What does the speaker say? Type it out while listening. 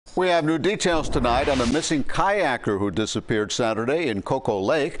We have new details tonight on a missing kayaker who disappeared Saturday in Cocoa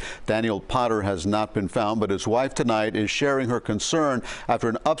Lake. Daniel Potter has not been found, but his wife tonight is sharing her concern after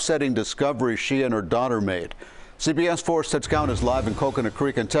an upsetting discovery she and her daughter made. CBS 4's Ted Scouten is live in Coconut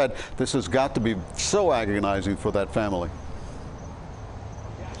Creek. And Ted, this has got to be so agonizing for that family.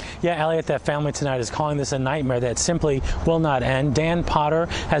 Yeah, Elliot, that family tonight is calling this a nightmare that simply will not end. Dan Potter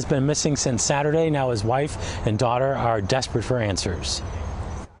has been missing since Saturday. Now his wife and daughter are desperate for answers.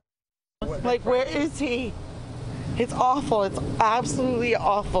 Like, where is he? It's awful. It's absolutely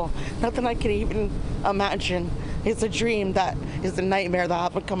awful. Nothing I can even imagine. It's a dream that is a nightmare that I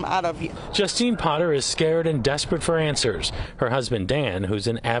haven't come out of yet. Justine Potter is scared and desperate for answers. Her husband, Dan, who's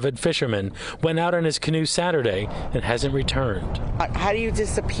an avid fisherman, went out on his canoe Saturday and hasn't returned. How do you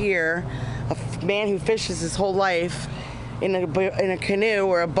disappear a man who fishes his whole life in a canoe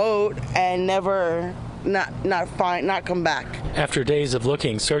or a boat and never not come back? After days of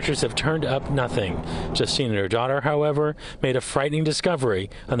looking, searchers have turned up nothing. Justine and her daughter, however, made a frightening discovery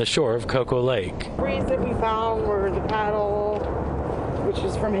on the shore of Cocoa Lake. The breeze that we found were the paddle, which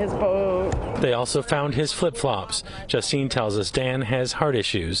is from his boat. They also found his flip-flops. Justine tells us Dan has heart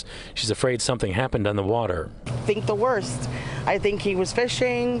issues. She's afraid something happened on the water. I think the worst. I think he was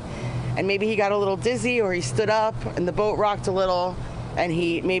fishing, and maybe he got a little dizzy, or he stood up, and the boat rocked a little, and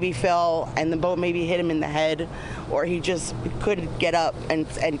he maybe fell, and the boat maybe hit him in the head, or he just couldn't get up and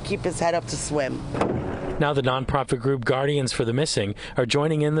keep his head up to swim. Now the nonprofit group Guardians for the Missing are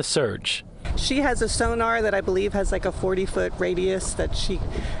joining in the search. She has a sonar that I believe has like a 40-foot radius that she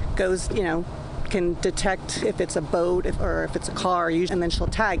goes, can detect if it's a boat or if it's a car, and then she'll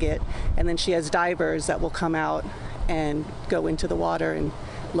tag it, and then she has divers that will come out and go into the water and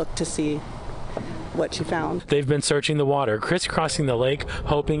look to see what she found. They've been searching the water, crisscrossing the lake,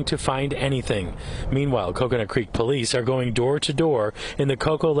 hoping to find anything. Meanwhile, Coconut Creek police are going door to door in the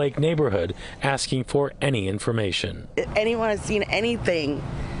Cocoa Lake neighborhood, asking for any information. If anyone has seen anything,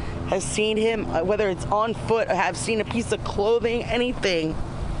 has seen him, whether it's on foot or have seen a piece of clothing, anything.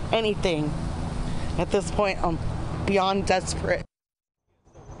 At this point, I'm beyond desperate.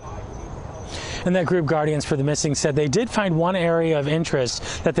 And that group, Guardians for the Missing, said they did find one area of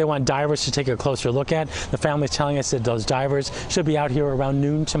interest that they want divers to take a closer look at. The family's telling us that those divers should be out here around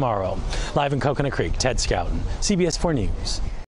noon tomorrow. Live in Coconut Creek, Ted Scouten, CBS 4 News.